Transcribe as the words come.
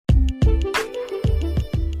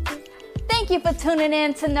you for tuning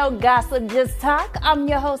in to No Gossip, Just Talk. I'm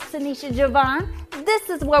your host, Tanisha Javon. This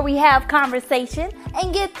is where we have conversation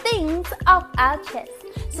and get things off our chest.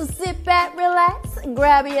 So sit back, relax,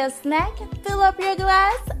 grab your snack, fill up your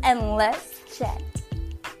glass, and let's chat.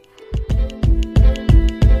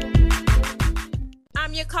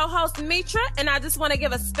 I'm your co-host, Mitra, and I just want to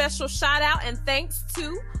give a special shout out and thanks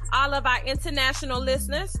to all of our international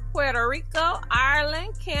listeners: Puerto Rico,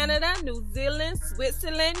 Ireland, Canada, New Zealand,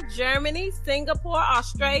 Switzerland, Germany, Singapore,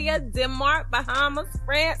 Australia, Denmark, Bahamas,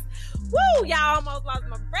 France. Woo! Y'all almost lost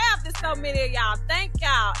my breath. There's so many of y'all. Thank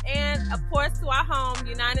y'all. And of course, to our home,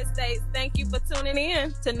 United States, thank you for tuning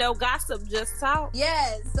in to No Gossip, Just Talk.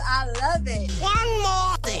 Yes, I love it. One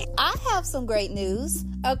more thing. I have some great news.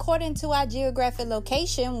 According to our geographic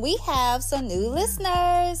location, we have some new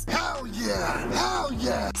listeners. Hell yeah! Hell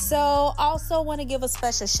yeah! So, also want to give a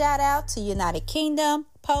special shout out to United Kingdom,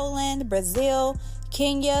 Poland, Brazil,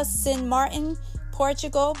 Kenya, Saint Martin,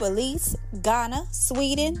 Portugal, Belize, Ghana,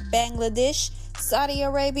 Sweden, Bangladesh, Saudi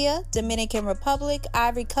Arabia, Dominican Republic,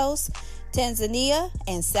 Ivory Coast, Tanzania,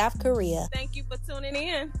 and South Korea. Thank you for tuning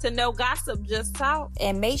in to No Gossip, Just Talk.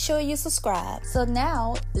 And make sure you subscribe. So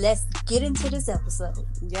now, let's get into this episode.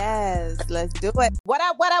 Yes, let's do it. What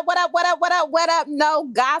up, No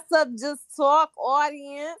Gossip, Just Talk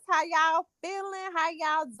audience. How y'all feeling? How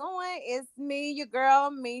y'all doing? It's me, your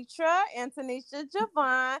girl, Mitra, and Tanisha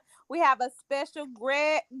Javon. We have a special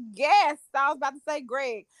guest. I was about to say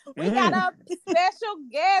Greg. We got a special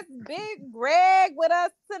guest, Big Greg, with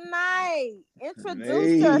us tonight.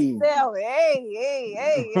 Introduce yourself.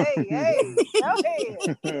 Hey. Go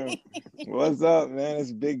ahead. What's up, man?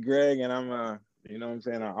 It's Big Greg, and I'm an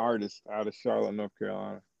artist out of Charlotte, North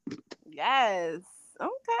Carolina. Yes.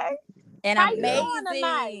 Okay. And How amazing. you doing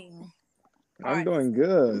tonight? I'm doing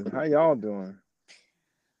good. How y'all doing?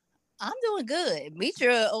 I'm doing good.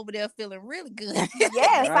 Mitra over there feeling really good.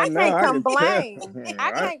 Yes, I can't complain.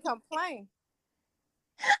 I Right? can't complain.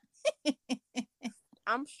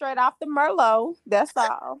 I'm straight off the Merlot. That's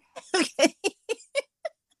all. Okay.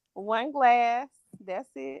 One glass. That's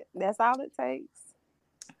it. That's all it takes.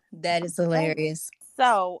 That is hilarious.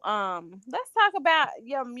 So, let's talk about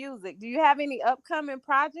your music. Do you have any upcoming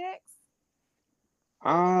projects?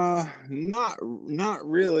 Not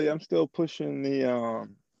really. I'm still pushing the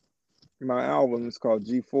my album is called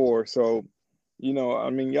G4. So, I know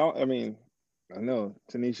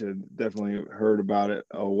Tanisha definitely heard about it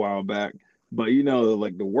a while back, but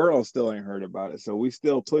like the world still ain't heard about it. So we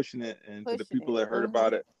still pushing it, and to the people that heard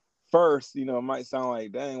about it first, it might sound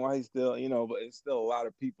like, dang, why he still, but it's still a lot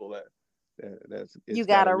of people that's you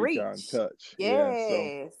gotta reach out and touch. Yes.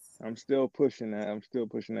 Yeah, so I'm still pushing that. I'm still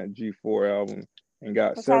pushing that G4 album and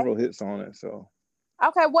got several hits on it. So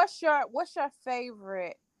okay, what's your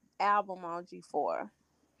favorite album on G4?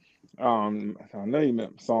 I know you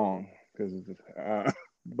meant song,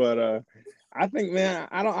 but I think, man,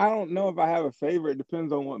 I don't know if I have a favorite. It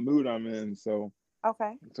depends on what mood I'm in. So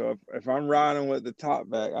if I'm riding with the top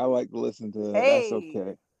back, I like to listen to That's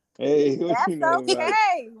Okay. Hey, what That's you know about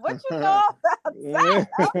okay. What you know about that?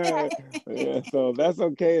 Okay. Yeah, so That's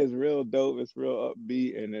Okay is real dope. It's real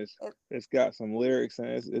upbeat, and it's got some lyrics, and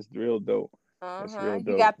it's real dope. It's real dope.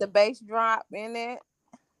 You got the bass drop in it.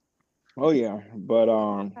 Oh yeah, but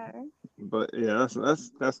yeah,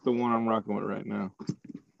 that's the one I'm rocking with right now.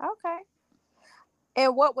 Okay.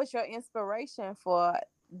 And what was your inspiration for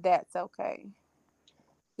That's Okay?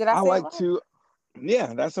 Did I say like it right? to,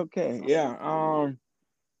 yeah, That's Okay. Yeah,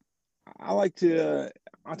 I like to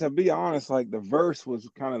be honest, like the verse was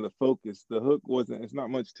kind of the focus. The hook wasn't. It's not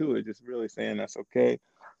much to it. Just really saying that's okay.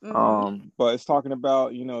 But it's talking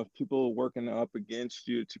about people working up against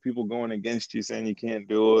you, to people going against you, saying you can't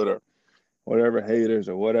do it, or whatever, haters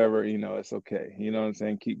or whatever. It's okay. You know what I'm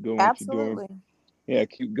saying? Keep doing what you're doing. Yeah,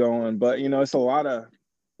 keep going. But it's a lot of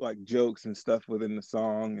like jokes and stuff within the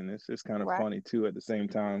song, and it's just kind of funny too at the same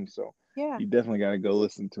time. So yeah, you definitely got to go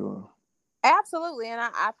listen to it. Absolutely. And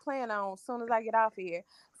I plan on, as soon as I get off here.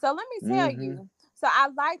 So let me tell you. So I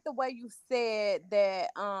like the way you said that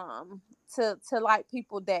to like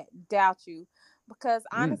people that doubt you, because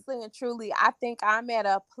honestly and truly, I think I'm at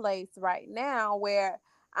a place right now where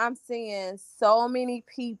I'm seeing so many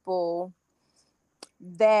people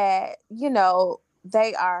that they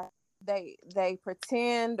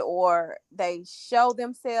pretend, or they show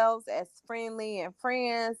themselves as friendly and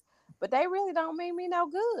friends, but they really don't mean me no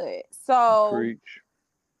good. So Preach.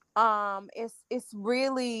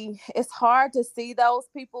 It's hard to see those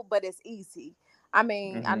people, but it's easy. I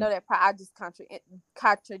mean, I know that I just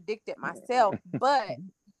contradicted myself, but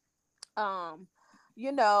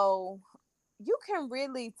you can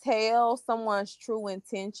really tell someone's true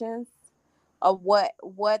intentions of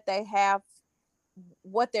what they have,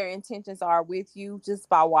 what their intentions are with you just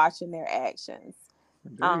by watching their actions.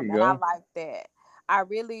 There you And I go. like that. I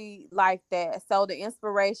really like that. So the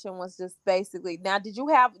inspiration was just basically, now do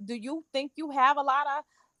you think you have a lot of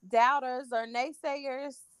doubters or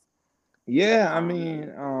naysayers? Yeah, I Um,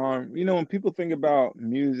 mean, when people think about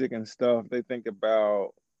music and stuff, they think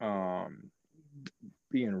about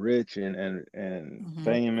being rich and Hmm.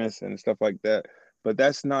 famous and stuff like that. But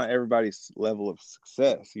that's not everybody's level of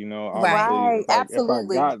success. Right. Obviously, right,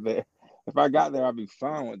 absolutely. if I got there, I'd be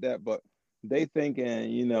fine with that. But they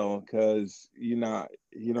thinking, because you're not,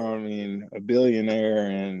 what I mean, a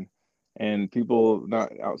billionaire and people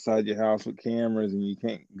not outside your house with cameras and you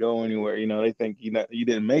can't go anywhere. They think you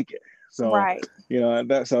didn't make it. So, Right.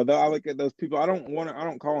 I look at those people. I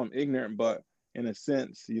don't call them ignorant, but in a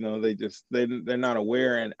sense, they're not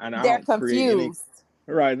aware, and I They're don't create any. confused.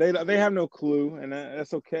 Right, they have no clue, and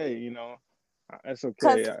that's okay. That's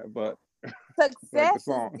Because okay. But like the success is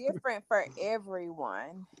song, different for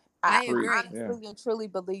everyone. I I preach. agree. Yeah, honestly and truly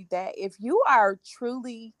believe that if you are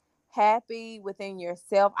truly happy within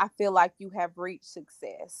yourself, I feel like you have reached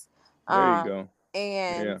success. there you Um, go.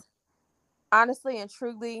 and Yeah, honestly and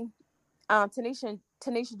truly, Tanisha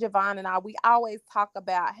Javon and I, we always talk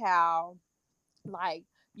about how, like,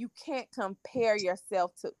 you can't compare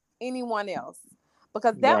yourself to anyone else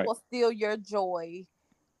because that right. will steal your joy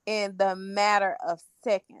in the matter of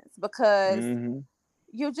seconds, because Hmm.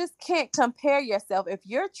 you just can't compare yourself. If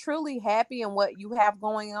you're truly happy in what you have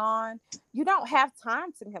going on, you don't have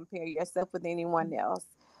time to compare yourself with anyone else.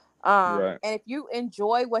 Right. And if you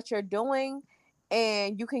enjoy what you're doing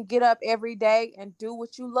and you can get up every day and do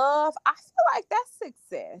what you love, I feel like that's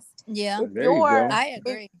success. Yeah, If There you you're go. I if,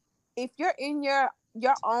 agree. if you're in your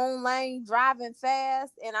own lane driving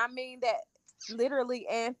fast, and I mean that literally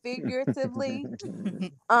and figuratively,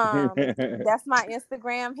 that's my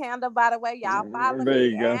Instagram handle, by the way. Y'all follow There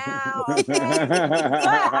me you go. out, okay?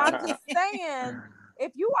 But I'm just saying,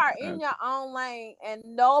 if you are in your own lane and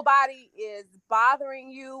nobody is bothering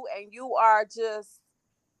you and you are just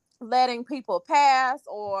letting people pass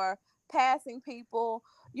or passing people,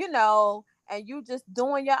 and you just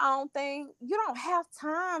doing your own thing, you don't have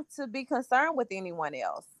time to be concerned with anyone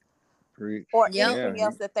else Preach. or Yep. Yeah. anything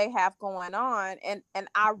else that they have going on. And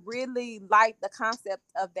I really like the concept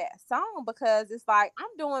of that song because it's like,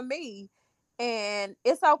 I'm doing me, and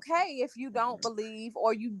it's okay if you don't believe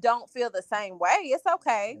or you don't feel the same way. It's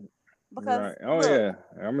okay, because Right. Oh look, yeah.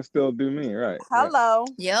 I'ma still do me. Right. Yeah. hello.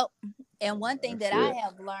 Yep. And one thing That's that I it.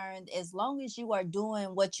 have learned, as long as you are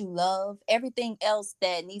doing what you love, everything else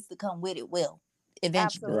that needs to come with it will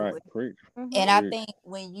eventually. Right. Absolutely. Preach. Hmm. And I Preach. think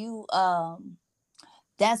when you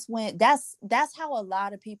that's how a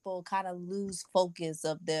lot of people kind of lose focus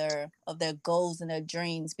of their goals and their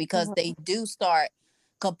dreams, because Hmm. they do start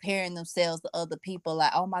comparing themselves to other people,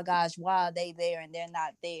 like, oh my gosh, why are they there and they're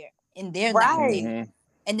not there, and they're not there. Right. Hmm.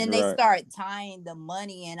 And then they Right. start tying the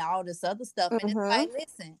money and all this other stuff. And it's Hmm. like,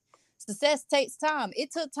 listen, success takes time.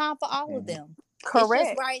 It took time for all of Hmm. them. It's just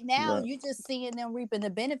Correct. right now Right. you just seeing them reaping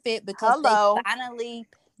the benefit because Hello.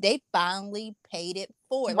 they finally paid it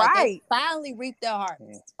forward. Like they Right. finally reaped their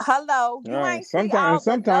harvest. Hello. You Right. ain't see all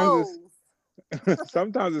the Sometimes it's no's.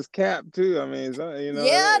 sometimes it's capped too. I mean, Yeah,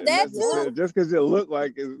 that Yeah. necessary too. just because it look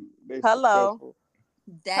like they Hello. successful.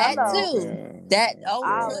 You That know what I'm Hello. too. saying? That oh, All So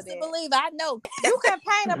of trust and that. believe. I know. You can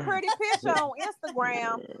paint a pretty picture on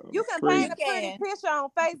Instagram. You can paint You a preach. pretty can. picture on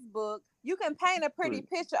Facebook. You can paint a pretty Preach.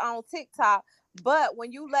 picture on TikTok. But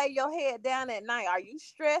when you lay your head down at night, are you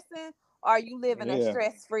stressing or are you living a Yeah.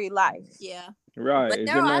 stress-free life? Yeah. Right. But Is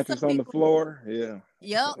there your are some mattress on the people. floor? Yeah.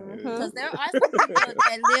 Yep. Mm-hmm. Because there are some people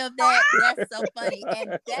that live that. That's so funny.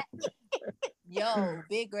 And that, yo,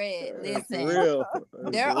 Big Red, That's listen, real.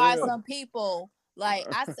 That's there are real. some people, like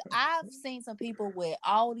I've seen some people with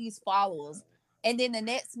all these followers, and then the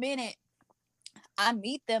next minute I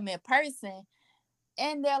meet them in person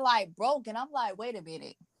and they're like broke. And I'm like, wait a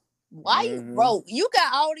minute. Why you Hmm. broke? You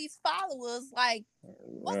got all these followers. Like,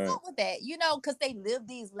 what's Right. up with that? Because they live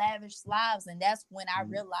these lavish lives. And that's when I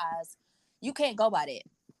realized you can't go by that.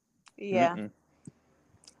 Yeah. Mm-mm.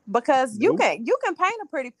 Because you Nope. can you can paint a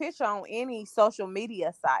pretty picture on any social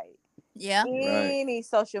media site. Yeah. Right. Any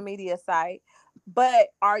social media site. But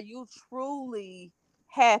are you truly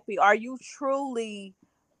happy? Are you truly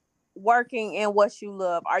working in what you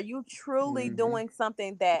love? Are you truly Hmm. doing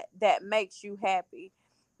something that makes you happy?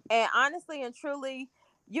 And honestly and truly,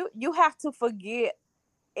 you have to forget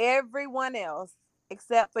everyone else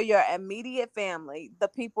except for your immediate family, the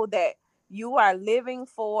people that you are living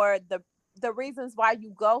for, the reasons why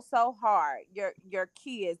you go so hard, your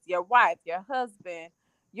kids, your wife, your husband,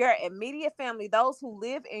 your immediate family, those who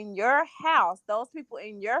live in your house, those people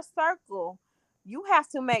in your circle, you have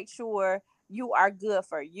to make sure you are good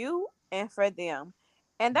for you and for them.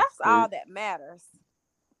 And that's all Straight. that matters.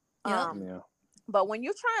 Yep. Um, Yeah. but when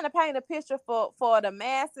you're trying to paint a picture for the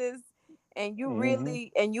masses, and you Mm-hmm.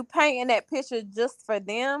 really and you painting that picture just for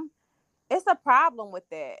them, it's a problem with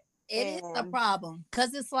that. It is a And problem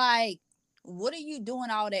because it's like, what are you doing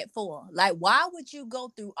all that for? Like, why would you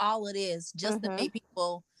go through all of this mhm,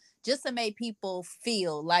 just to make people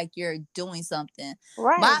feel like you're doing something?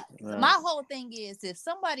 right. My Right. my whole thing is, if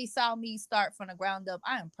somebody saw me start from the ground up,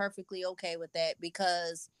 I am perfectly okay with that,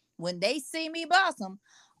 because when they see me blossom,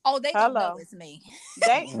 oh, they gonna know Hello. it's me.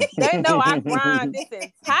 They know I grind this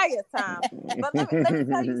entire time. But let me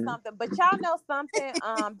tell you something. But y'all know something,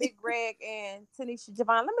 Big Greg and Tanisha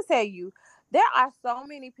Javon. Let me tell you, there are so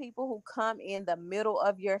many people who come in the middle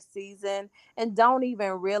of your season and don't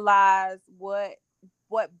even realize what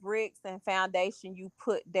bricks and foundation you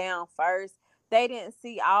put down first. They didn't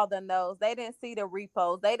see all the no's. They didn't see the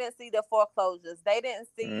repos. They didn't see the foreclosures. They didn't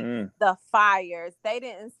see Mm. the fires. They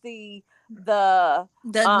didn't see the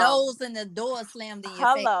The um nose and the door slammed in your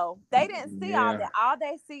face. hello. They didn't see all Yeah. that. All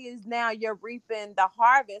they see is now you're reaping the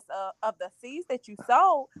harvest of the seeds that you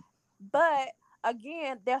sowed. But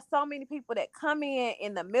again, there's so many people that come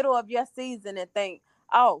in the middle of your season and think,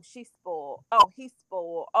 oh, she's spoiled. Oh, he's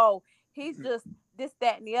spoiled. Oh, he's just this,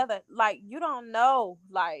 that, and the other. Like, you don't know,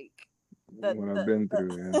 like, What I've been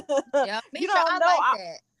through. Yeah, you Misha, don't I know. like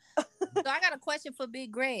that. So I got a question for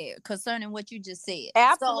Big Greg concerning what you just said.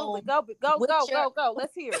 Absolutely. So Go, go, with go, your go, go.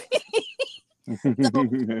 Let's hear it. so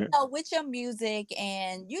Yeah. with your music,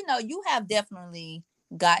 and you have definitely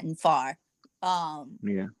gotten far. Um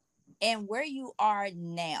Yeah. and where you are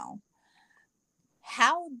now,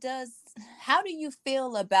 how does how do you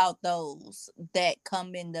feel about those that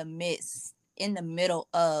come in the middle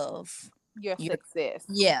of Your your, success.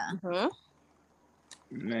 yeah. Hmm.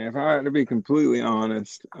 Man, if I had to be completely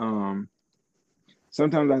honest,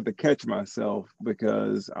 sometimes I have to catch myself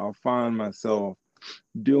because I'll find myself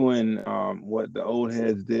doing what the old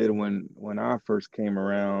heads did when I first came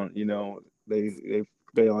around.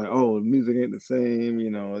 They like, oh, music ain't the same.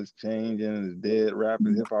 It's changing. It's dead. Rap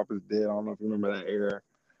and hip hop is dead. I don't know if you remember that era.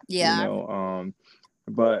 You Yeah. know,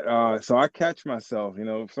 but so I catch myself.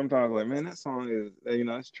 Sometimes like, man, that song is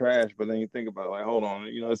it's trash. But then you think about it, like, hold on,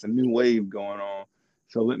 it's a new wave going on.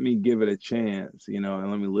 So let me give it a chance,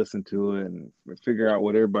 and let me listen to it and figure out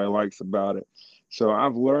what everybody likes about it. So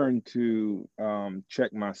I've learned to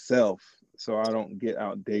check myself so I don't get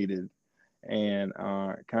outdated and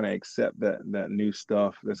kind of accept that new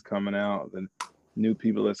stuff that's coming out, the new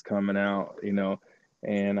people that's coming out,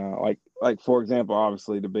 and like for example,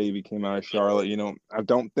 obviously the baby came out of Charlotte. I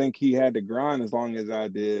don't think he had to grind as long as I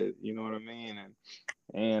did. You know what I mean?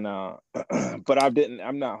 And but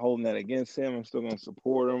I'm not holding that against him. I'm still gonna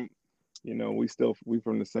support him. We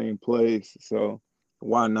from the same place, so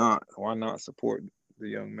why not support the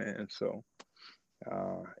young man? So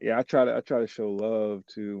yeah, I try to show love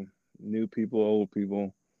to new people, old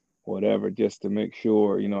people, whatever, just to make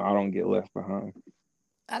sure I don't get left behind.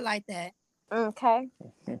 I like that. Okay.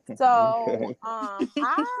 So, Okay.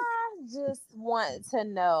 I just want to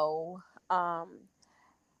know, how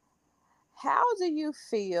do you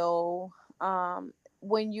feel,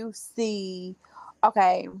 when you see,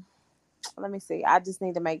 okay, let me see. I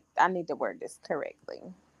need to word this correctly.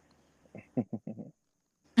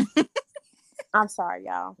 I'm sorry,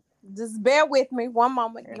 y'all. Just bear with me one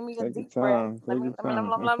moment. Yeah, Give me a take your deep breath. time. Let Take me, your let me, let me,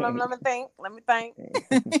 let me, let me, time. let me think. Let me think.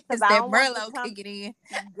 Because It's I that don't want it to Merlot come, kicking in.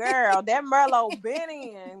 girl, that Merlot been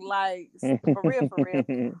in, like, for real, for real.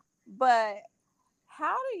 But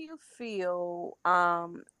how do you feel,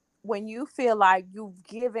 when you feel like you've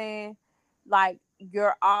given, like,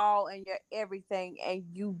 your all and your everything, and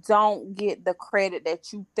you don't get the credit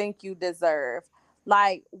that you think you deserve?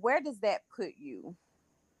 Like, where does that put you?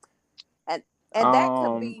 And that could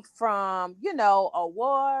um, be from,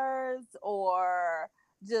 awards, or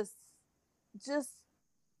just just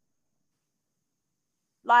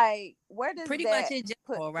like, where does Pretty much that in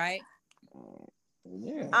put? general, right?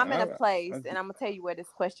 yeah, I'm in a place, and I'm gonna tell you where this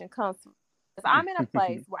question comes from. 'Cause I'm in a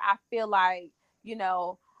place where I feel like, you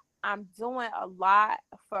know, I'm doing a lot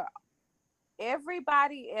for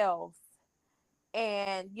everybody else.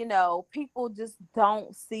 And, people just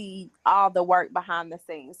don't see all the work behind the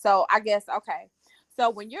scenes. So I guess, okay. So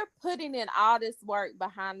when you're putting in all this work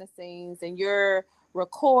behind the scenes, and you're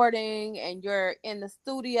recording, and you're in the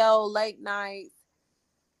studio late nights,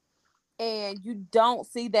 and you don't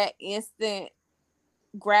see that instant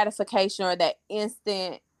gratification or that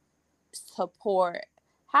instant support,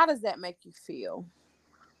 how does that make you feel?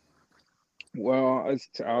 Well,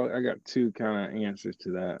 I got two kind of answers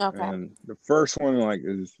to that, Okay. and the first one, like,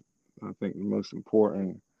 is I think the most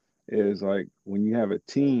important is like when you have a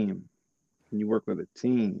team, when you work with a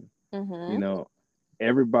team, you Mm-hmm. know,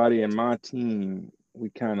 everybody in my team, we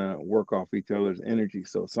kind of work off each other's energy.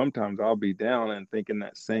 So sometimes I'll be down and thinking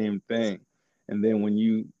that same thing, and then when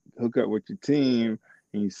you hook up with your team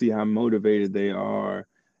and you see how motivated they are,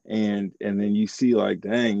 and then you see like,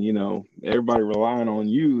 dang, everybody relying on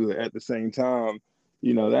you at the same time,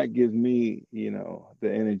 that gives me, the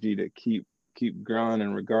energy to keep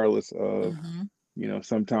grinding regardless of, Mm-hmm.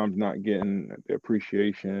 sometimes not getting the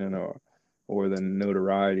appreciation or the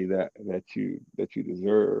notoriety that you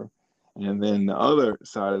deserve. And then the other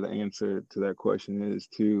side of the answer to that question is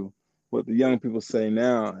to what the young people say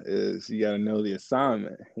now is you got to know the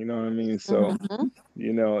assignment. You know what I mean? So Mm-hmm.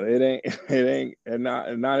 it ain't it ain't and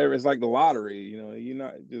not every it's like the lottery. You're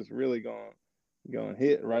not just really going to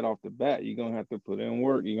hit right off the bat. You're going to have to put in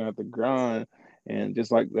work. You're going to have to grind. And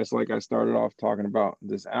just like that's like I started off talking about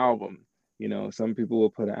this album. Some people will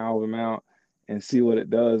put an album out and see what it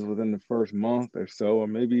does within the first month or so, or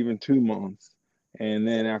maybe even 2 months. And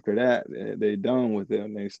then after that, they're done with it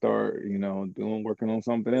and they start, doing working on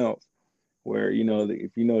something else. Where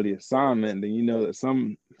if you know the assignment, then you know that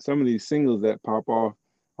some of these singles that pop off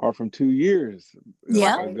are from 2 years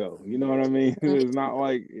Yeah. Right. ago. You know what I mean? It's not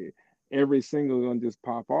like every single gonna just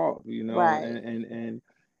pop off. Right.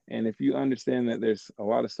 And if you understand that there's a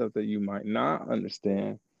lot of stuff that you might not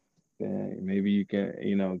understand, then maybe you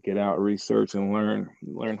can get out, research, and learn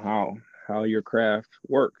how your craft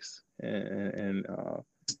works, and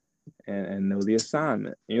know the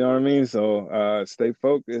assignment. You know what I mean? So stay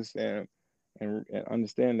focused and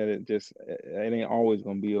understand that it ain't always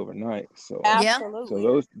gonna be overnight. So Yeah. so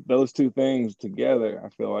Absolutely. those two things together, I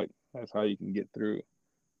feel like that's how you can get through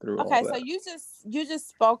all Okay, so that. you just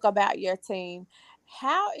spoke about your team.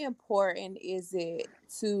 How important is it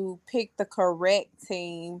to pick the correct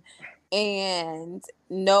team and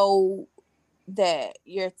know that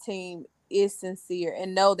your team is sincere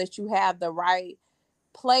and know that you have the right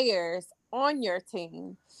players on your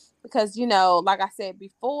team? Because like I said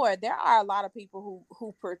before, there are a lot of people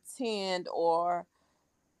who pretend or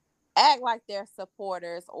act like they're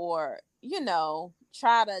supporters, or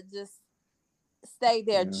try to just stay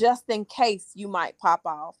there Yeah, just in case you might pop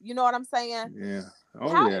off. You know what I'm saying? yeah,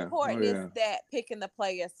 oh How yeah, oh important is yeah, that, picking the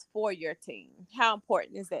players for your team? How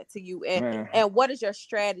important is that to you? And man. and what is your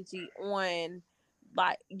strategy on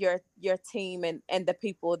like your team and the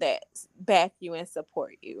people that back you and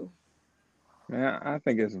support you? Man, I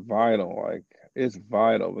think it's vital. Like it's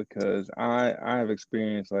vital because I have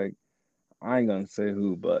experienced like I ain't gonna say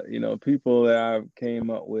who, but people that I've came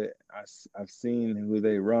up with, I've seen who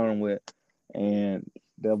they run with, and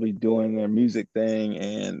they'll be doing their music thing,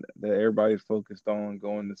 and that everybody's focused on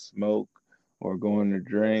going to smoke or going to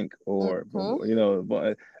drink, or Hmm.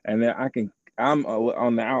 and then I'm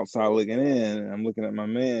on the outside looking in, and I'm looking at my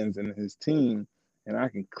man's and his team, and I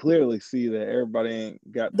can clearly see that everybody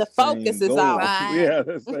ain't got the The focus same is goals. off. Right. Yeah,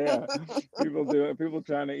 yeah. People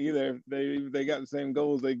trying to either they got the same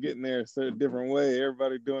goals, they get in there a different way.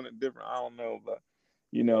 Everybody doing it different. I don't know, but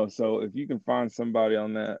so if you can find somebody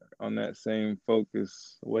on that same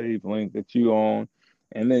focus wavelength that you on,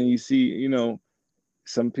 and then you see,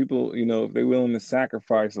 some people, if they're willing to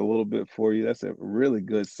sacrifice a little bit for you, that's a really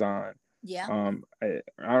good sign. Yeah.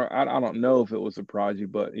 I don't know if it will surprise you,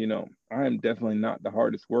 but I am definitely not the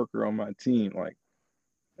hardest worker on my team. Like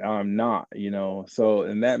I'm not, so,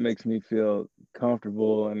 and that makes me feel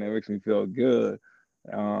comfortable and that makes me feel good.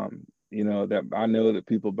 That I know that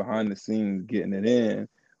people behind the scenes getting it in,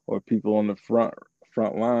 or people on the front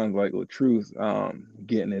lines like with Truth,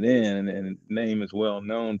 getting it in, and name is well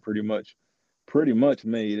known, pretty much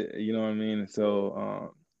made it, you know what I mean?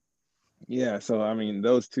 So yeah, so I mean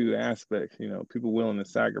those two aspects, people willing to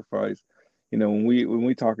sacrifice. When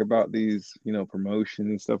we talk about these, promotions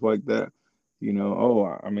and stuff like that,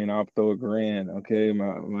 oh, I mean, I'll throw a grand. Okay,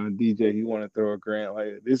 my DJ, he want to throw a grand.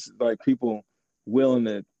 Like this, like people willing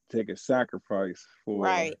to take a sacrifice for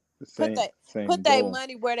Right. the Put same that same put that goal.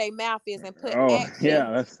 money where their mouth is and Oh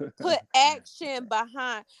yeah, that's put action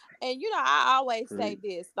behind. And I always say preach,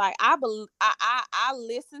 this, like I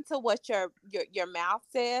listen to what your mouth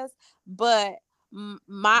says, but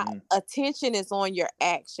my mm, attention is on your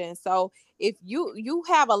action. So if you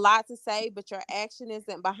have a lot to say but your action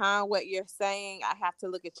isn't behind what you're saying, I have to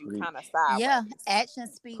look at you kind of preach, Yeah. sideways.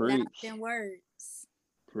 Actions speak louder preach, than words.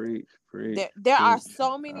 preach, preach, There are preach.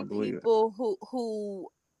 so I many believe it. people who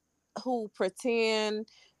who pretend,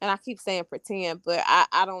 and I keep saying pretend, but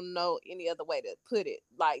I don't know any other way to put it.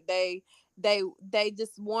 Like they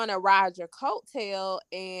just want to ride your coattail,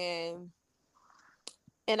 and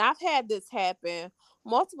I've had this happen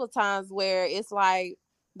multiple times where it's like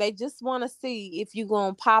they just want to see if you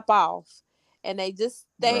gonna pop off, and Right.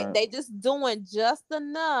 they just doing just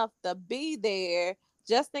enough to be there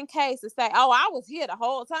just in case to say, "Oh, I was here the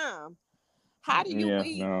whole time." How do you Yeah.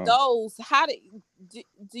 weed No. those?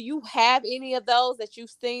 Do you have any of those that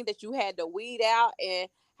you've seen that you had to weed out, and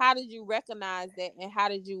how did you recognize that, and how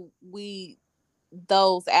did you weed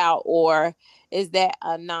those out, or is that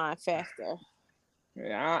a non-factor?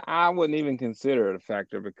 Yeah, I wouldn't even consider it a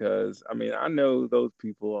factor because I mean I know those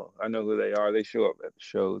people. I know who they are. They show up at the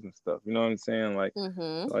shows and stuff. You know what I'm saying?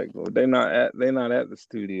 Mm-hmm. Well, they're not at the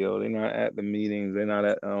studio. They're not at the meetings. They're not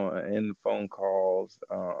at in the phone calls,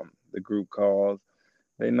 the group calls.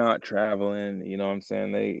 They're not traveling. You know what I'm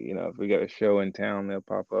saying? If we got a show in town, they'll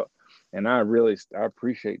pop up, and I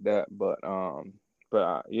appreciate that. But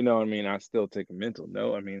you know what I mean? I still take a mental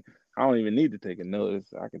note. I mean, I don't even need to take a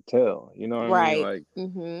notice. I can tell. You know what I mean? Right. Like,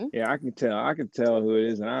 Mm-hmm. yeah, I can tell. I can tell who it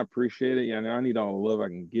is, and I appreciate it. Yeah, I need all the love I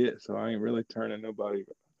can get, so I ain't really turning nobody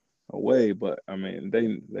away. But I mean, it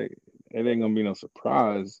ain't gonna be no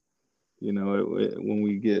surprise. When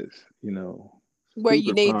we get Where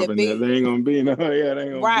you super need to popping, there be. ain't gonna be no yeah, there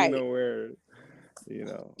ain't gonna be Right. nowhere.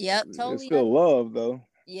 Yep, It's totally. still love though.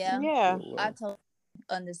 Yeah, Yeah. Still I love. totally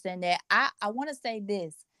understand that. I want to say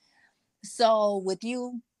this. So with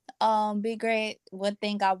you, Big Greg, one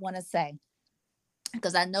thing I want to say,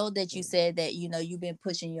 because I know that you said that you've been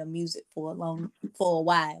pushing your music for a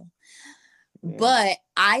while, Yeah. but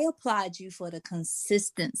I applaud you for the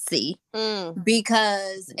consistency Mm.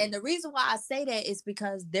 because, and the reason why I say that is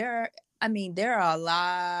because there are a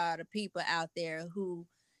lot of people out there who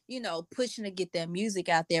pushing to get their music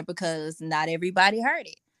out there because not everybody heard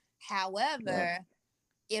it. Right. However,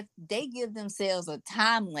 if they give themselves a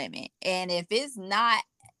time limit, and if it's not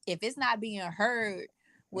being heard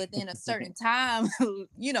within a certain time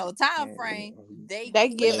time frame, they They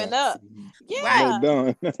quit. giving up. They Right. Yeah.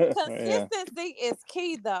 done. Yeah. Consistency is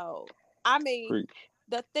key though. I mean, Preach.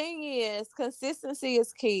 the thing is, consistency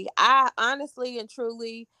is key. I honestly and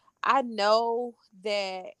truly, I know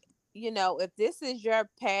that, if this is your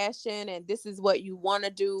passion and this is what you want to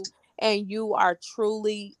do and you are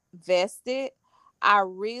truly vested, I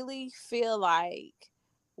really feel like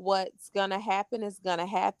what's going to happen is going to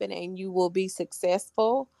happen and you will be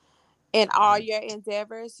successful in all your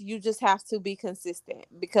endeavors. You just have to be consistent,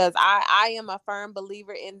 because I am a firm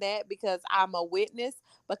believer in that, because I'm a witness.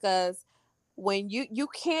 Because when you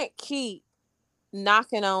can't keep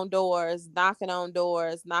knocking on doors, knocking on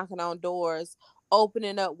doors, knocking on doors,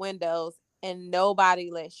 opening up windows, and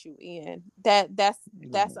nobody lets you in. That's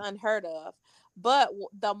unheard of. But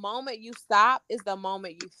the moment you stop is the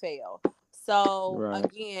moment you fail. So Right.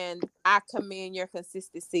 again, I commend your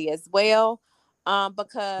consistency as well.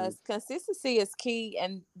 Because Preach. consistency is key,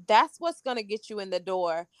 and that's what's gonna get you in the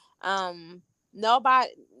door. Nobody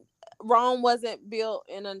Rome wasn't built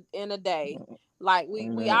in a day. Like we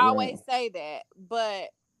Right. Right. always say that, but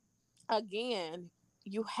again,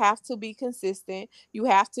 you have to be consistent. You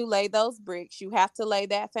have to lay those bricks. You have to lay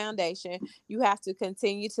that foundation. You have to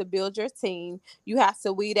continue to build your team. You have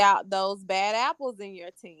to weed out those bad apples in your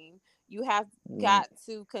team. You have Right. got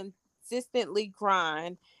to consistently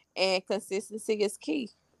grind, and consistency is key.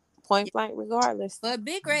 Point blank, regardless. But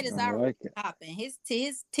Big Red is I already like popping. His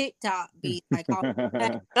TikTok be like all Okay, My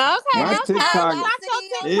every okay. time TikTok I Shout see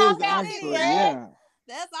your him TikTok is post a out, Big actually, video, Greg. yeah.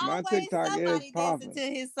 that's My always TikTok is somebody dancing popping. to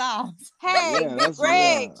his songs. Hey, Yeah, Big yeah,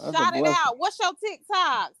 Greg, that's a shout it blessing. out. What's your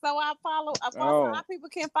TikTok? So so our Oh, people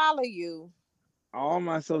can follow you. all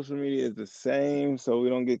my social media is the same, so we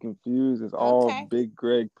don't get confused. It's all Okay. Big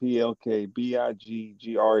Greg PLK,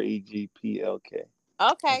 BIGGREG PLK.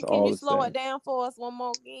 Okay. That's Can all you the slow it same. down for us one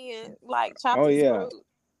more again? Like Oh chopped and yeah. screwed.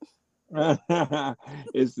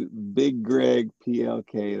 It's Big Greg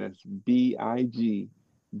PLK. That's BIGGREG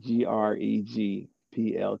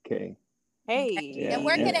PLK. Hey. And Yeah,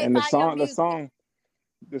 where can they and find your music?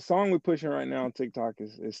 the song we're pushing right now on TikTok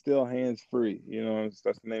is still hands free. That's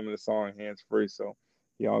the name of the song, hands free. So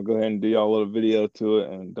y'all go ahead and do y'all little video to it,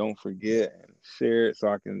 and don't forget and share it so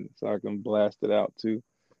I can blast it out too.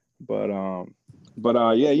 But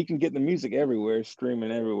yeah, you can get the music everywhere, it's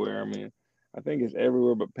streaming everywhere. I mean, I think it's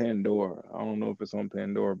everywhere but Pandora. I don't know if it's on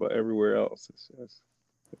Pandora, but everywhere else it's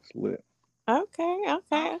lit. Okay. All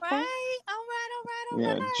Okay. Okay. right, all right, all right, all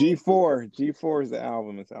Yeah, right. G4 is the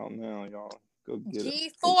album. It's out now, y'all. Go get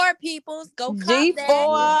it. G4 peoples, go cop that.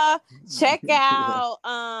 G4. Check Yeah. out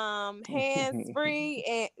Hands Free.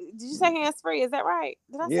 And did you say Hands Free? Is that right?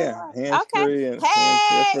 Did I say that right? Hands Okay. free and Hey, hands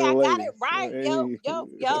free. That's for the I got ladies. it right. Yo. Hey.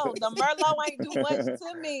 The Merlot ain't do much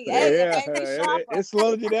to me. Hey, it made me sharper. It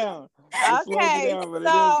slowed you down. It slowed you Okay, down, but it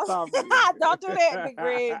didn't stop you. don't do that, Big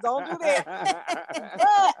Greg. Don't do that.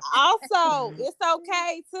 But also, it's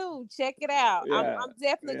okay too. Check it out. Yeah, I'm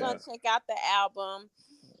definitely gonna check out the album.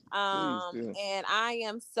 Please do. And I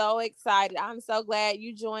am so excited. I'm so glad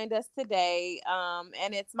you joined us today.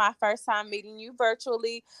 And it's my first time meeting you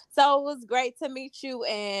virtually. So it was great to meet you,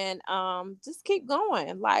 and just keep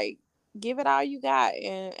going. Like, give it all you got.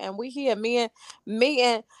 And we here. Me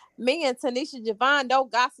and Tanisha Javon,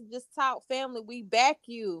 don't gossip, just talk family. We back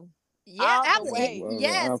you. Yeah, all the way.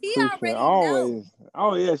 yes, he already always. knows.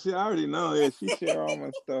 Oh yeah, she already know. Yeah, she share all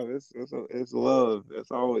my stuff. It's love.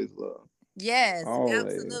 It's always love. Yes, Always.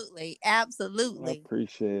 absolutely. I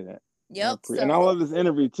appreciate it. Yep. And I love this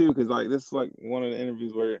interview too, because like this is like one of the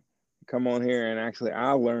interviews where you come on here and actually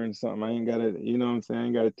I learned something. I ain't gotta, you know what I'm saying? I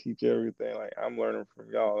ain't gotta teach everything. Like I'm learning from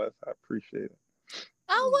y'all. I appreciate it.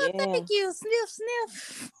 Oh well, thank you. Sniff,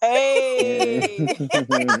 sniff. Hey.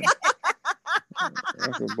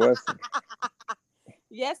 That's a blessing.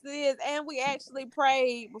 Yes, it is. And we actually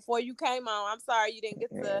prayed before you came on. I'm sorry you didn't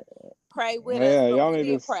get to pray with us. Yeah, but y'all we need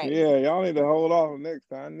did to. pray. Yeah, y'all need to hold off next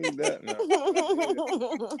time. I need that now.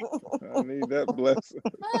 I need that blessing.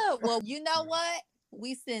 Well, you know what?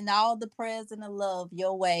 We send all the prayers and the love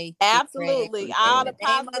your way. Absolutely. All the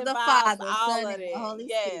name positive of the vibes, Father, all Son, of and it. the Holy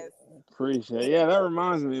Yes. Spirit. Appreciate it. Yeah, that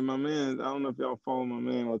reminds me, my man. I don't know if y'all follow my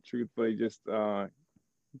man LaTruth, but he just got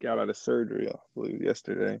out of surgery, I believe,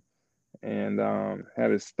 yesterday, and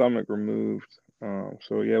had his stomach removed.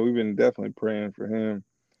 So yeah, we've been definitely praying for him.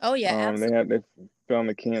 Oh yeah, absolutely. They found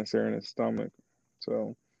the cancer in his stomach,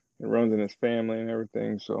 so it runs in his family and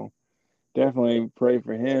everything. So definitely pray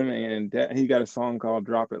for him. And he got a song called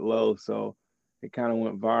 "Drop It Low," so it kind of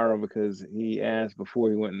went viral because he asked before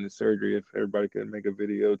he went into surgery if everybody could make a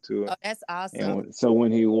video to it. Oh, that's awesome. And so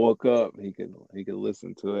when he woke up, he could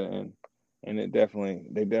listen to it, and they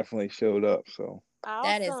definitely showed up. So awesome.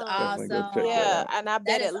 That is awesome. Yeah, and I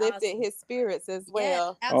bet it lifted his spirits as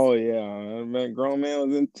well. Yeah, oh yeah, that grown man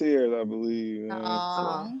was in tears, I believe.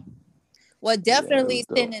 Well, definitely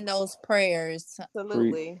sending those prayers.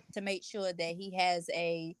 Absolutely. To make sure that he has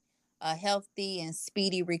a healthy and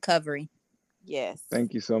speedy recovery. Yes.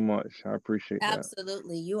 Thank you so much. I appreciate that.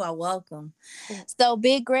 Absolutely. You are welcome. So,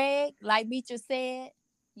 Big Greg, like Mitra said,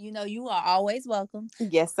 you know, you are always welcome.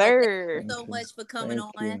 Yes, sir. Thank you so much for coming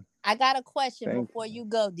on. I got a question before you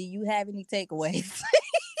go. Do you have any takeaways?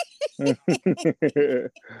 No,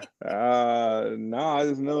 I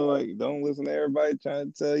just know, like, don't listen to everybody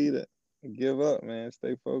trying to tell you to give up, man.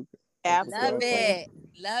 Stay focused. Absolutely.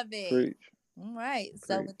 Love it. Preach. All right.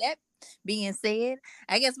 So with that being said,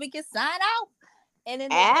 I guess we can sign off. And in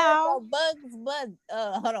the Bugs,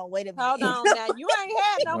 hold on, wait a minute. Hold on now. You ain't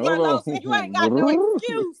had no Merlot, so you ain't got no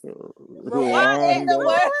excuse. In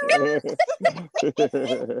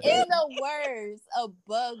the words of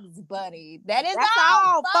Bugs Bunny. That's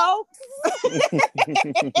all, folks.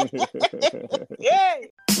 Yeah.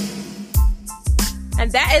 And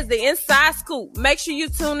that is the Inside Scoop. Make sure you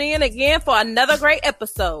tune in again for another great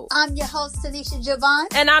episode. I'm your host, Tanisha Javon.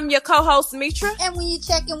 And I'm your co-host, Mitra. And when you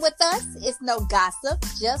check in with us, it's no gossip,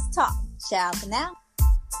 just talk. Ciao for now.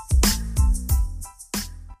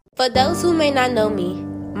 For those who may not know me,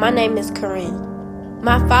 my name is Corinne.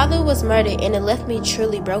 My father was murdered and it left me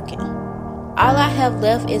truly broken. All I have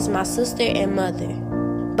left is my sister and mother.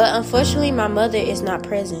 But unfortunately, my mother is not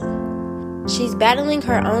present. She's battling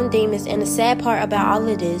her own demons, and the sad part about all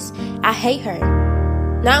of this, I hate her.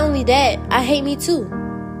 Not only that, I hate me too.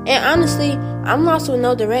 And honestly, I'm lost with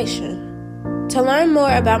no direction. To learn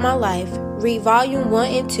more about my life, read volume 1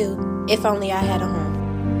 and 2, If Only I Had a Home.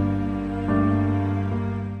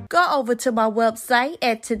 Go over to my website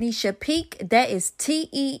at Tanisha Peak, that is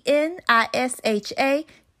TENISHA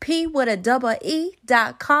P with a double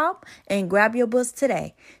E.com, and grab your books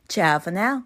today. Ciao for now.